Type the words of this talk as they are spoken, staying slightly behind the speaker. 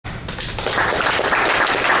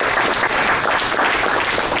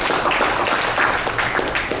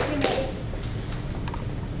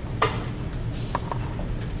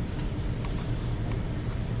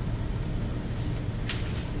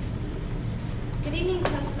Good evening,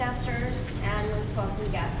 Toastmasters and most welcome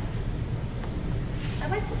guests. I'd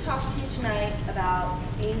like to talk to you tonight about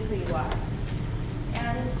being who you are.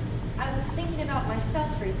 And I was thinking about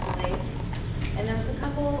myself recently, and there was a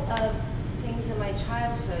couple of things in my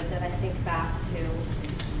childhood that I think back to.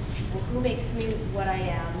 Well, who makes me what I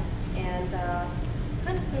am, and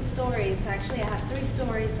kind of some stories. Actually, I have 3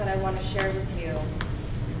 stories that I want to share with you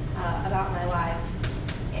about my life.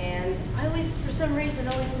 And I always, for some reason,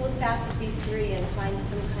 always look back at these 3 and find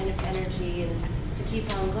some kind of energy and to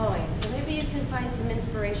keep on going. So maybe you can find some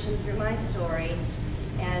inspiration through my story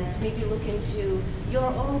and maybe look into your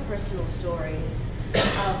own personal stories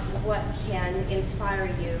of what can inspire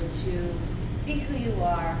you to be who you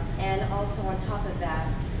are, and also on top of that,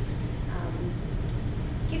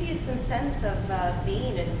 give you some sense of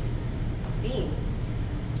being and being.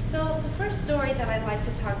 So the first story that I'd like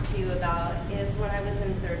to talk to you about is when I was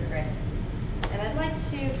in 3rd grade. And I'd like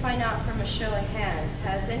to find out from a show of hands,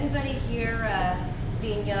 has anybody here,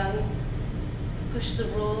 being young, pushed the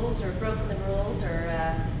rules or broken the rules or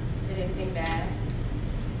did anything bad?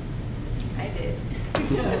 I did.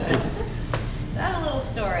 So I have a little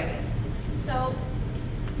story. So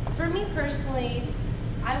for me personally,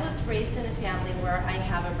 I was raised in a family where I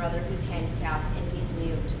have a brother who's handicapped and he's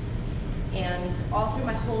mute. And all through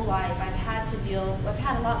my whole life, I've had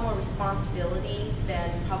a lot more responsibility than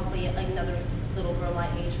probably another little girl my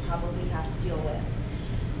age probably have to deal with.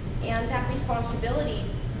 And that responsibility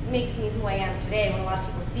makes me who I am today. When a lot of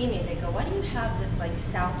people see me, they go, why do you have this like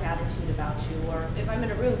stout attitude about you? Or if I'm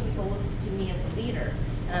in a room, people look to me as a leader.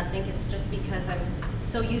 And I think it's just because I'm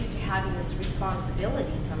so used to having this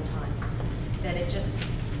responsibility sometimes that it just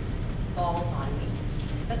falls on me.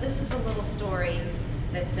 But this is a little story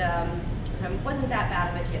that I wasn't that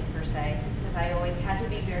bad of a kid per se, because I always had to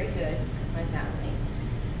be very good because my family.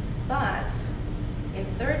 But in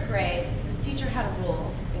 3rd grade, this teacher had a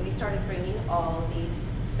rule, and we started bringing all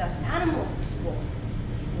these stuffed animals to school.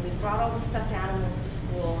 And we brought all the stuffed animals to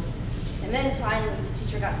school. And then finally, the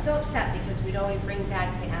teacher got so upset because we'd always bring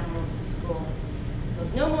bags of animals to school. He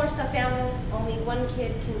goes, no more stuffed animals, only one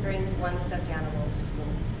kid can bring 1 stuffed animal to school.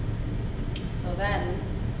 So then,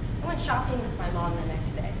 I went shopping with my mom the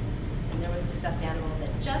next day, and there was a stuffed animal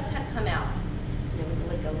that just had come out. And it was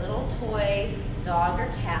like a little toy dog or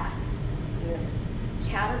cat. And this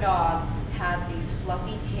cat or dog had these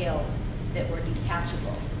fluffy tails that were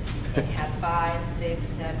detachable. It had 5, 6,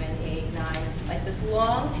 7, 8, 9, like this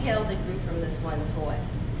long tail that grew from this one toy.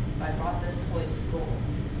 So I brought this toy to school.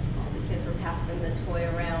 All the kids were passing the toy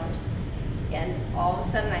around, and all of a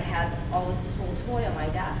sudden I had all this whole toy on my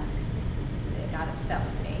desk. They got upset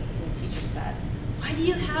with me, and the teacher said, why do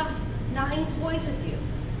you have 9 toys with you?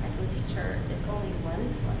 I go, teacher, it's only 1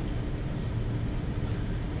 toy.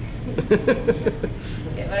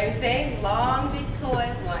 Get what I'm saying? Long, big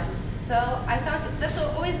toy, 1. So I thought that's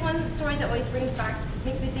always one story that always makes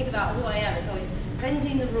me think about who I am. It's always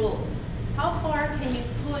bending the rules. How far can you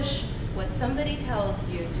push what somebody tells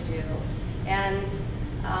you to do and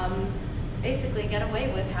basically get away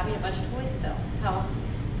with having a bunch of toys still? So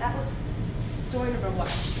that was story number 1.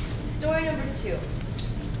 Story number 2.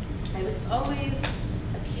 I was always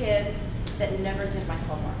a kid that never did my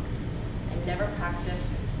homework. I never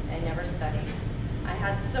practiced, I never studied.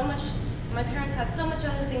 My parents had so much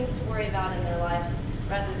other things to worry about in their life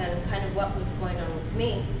rather than kind of what was going on with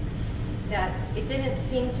me, that it didn't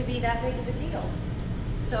seem to be that big of a deal.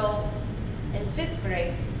 So in 5th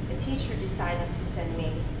grade, a teacher decided to send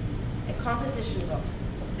me a composition book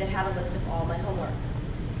that had a list of all my homework.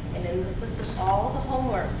 And in this list of all the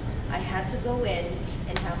homework, I had to go in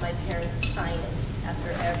and have my parents sign it after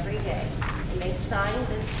every day. And they signed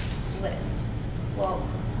this list. Well,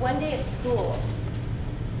 one day at school,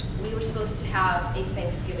 we were supposed to have a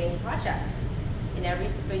Thanksgiving project. And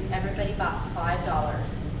everybody bought $5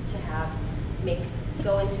 to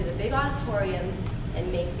go into the big auditorium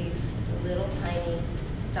and make these little tiny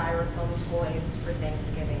styrofoam toys for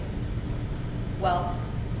Thanksgiving. Well,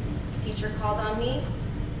 teacher called on me,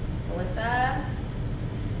 Melissa,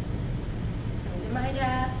 come to my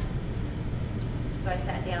desk. So I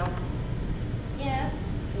sat down. Yes,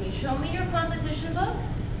 can you show me your composition book?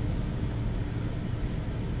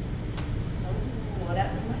 Oh, well,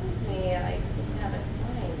 that reminds me, I'm supposed to have it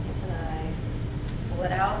signed, isn't I? Pull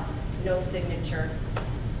it out, no signature.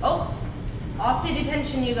 Oh, off to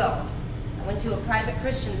detention you go. I went to a private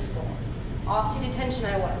Christian school. Off to detention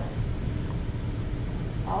I was.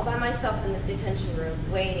 All by myself in this detention room,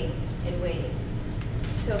 waiting and waiting.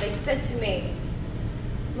 So they said to me,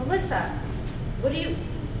 Melissa,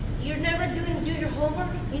 you're never do your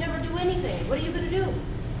homework? You never do anything. What are you gonna do?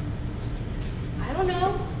 I don't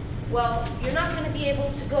know. well, you're not going to be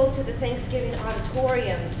able to go to the Thanksgiving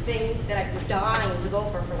auditorium thing that I've been dying to go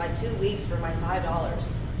for like 2 weeks for my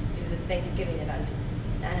 $5 to do this Thanksgiving event.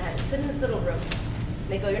 And I had to sit in this little room.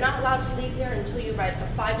 They go, you're not allowed to leave here until you write a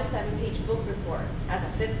 5 to 7 page book report as a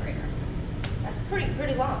 5th grader. That's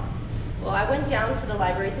pretty long. Well, I went down to the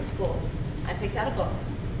library at the school. I picked out a book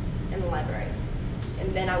in the library.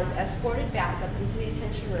 And then I was escorted back up into the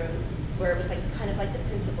attention room where it was like kind of like the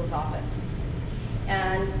principal's office.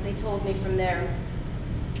 And they told me from there,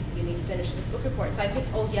 you need to finish this book report. So I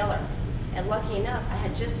picked Old Yeller. And lucky enough, I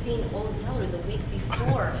had just seen Old Yeller the week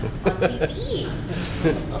before on TV.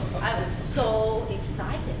 I was so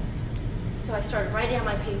excited. So I started writing down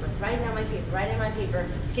my paper,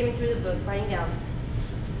 skimming through the book, writing down.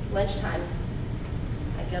 Lunchtime,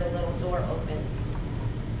 I get a little door open.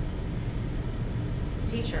 It's the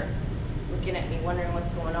teacher looking at me, wondering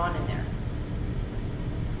what's going on in there.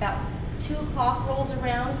 About 2 o'clock rolls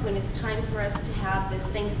around when it's time for us to have this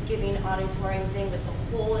Thanksgiving auditorium thing with the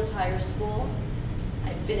whole entire school.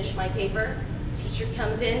 I finish my paper. Teacher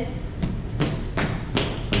comes in,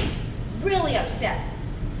 really upset.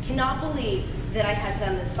 Cannot believe that I had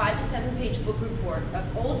done this 5 to 7 page book report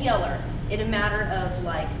of Old Yeller in a matter of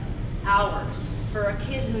like hours for a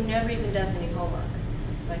kid who never even does any homework.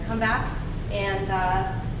 So I come back and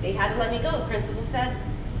they had to let me go. The principal said,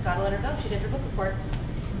 you gotta let her go, she did her book report.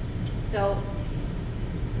 So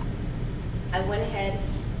I went ahead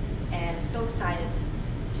and was so excited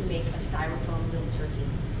to make a styrofoam little turkey.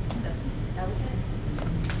 That was it.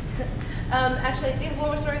 Actually, I do have one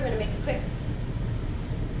more story. I'm going to make it quick.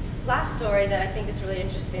 Last story that I think is really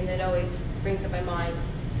interesting that always brings up my mind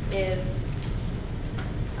is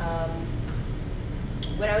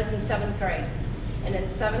when I was in 7th grade. And in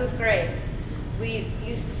 7th grade, we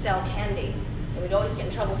used to sell candy. And we'd always get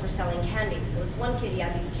in trouble for selling candy. There was one kid, he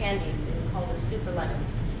had these candies, and we called them Super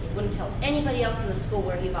Lemons. He wouldn't tell anybody else in the school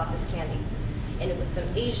where he bought this candy. And it was some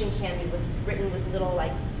Asian candy written with little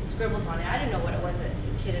like scribbles on it. I didn't know what it was, a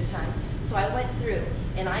kid at a time. So I went through,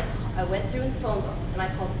 and I went through in the phone book, and I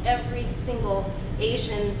called every single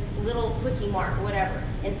Asian little quickie mart or whatever,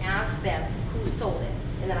 and asked them who sold it.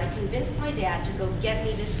 And then I convinced my dad to go get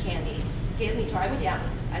me this candy, drive me down.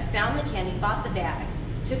 I found the candy, bought the bag,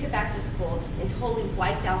 took it back to school, and totally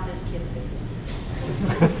wiped out this kid's business.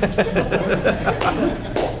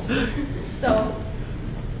 So,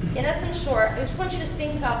 in essence, short, I just want you to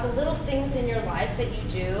think about the little things in your life that you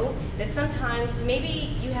do that sometimes maybe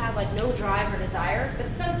you have like no drive or desire, but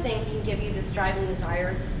something can give you this drive and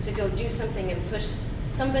desire to go do something and push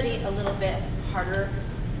somebody a little bit harder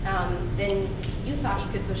than you thought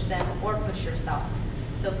you could push them or push yourself.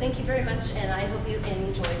 So thank you very much, and I hope you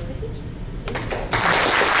enjoyed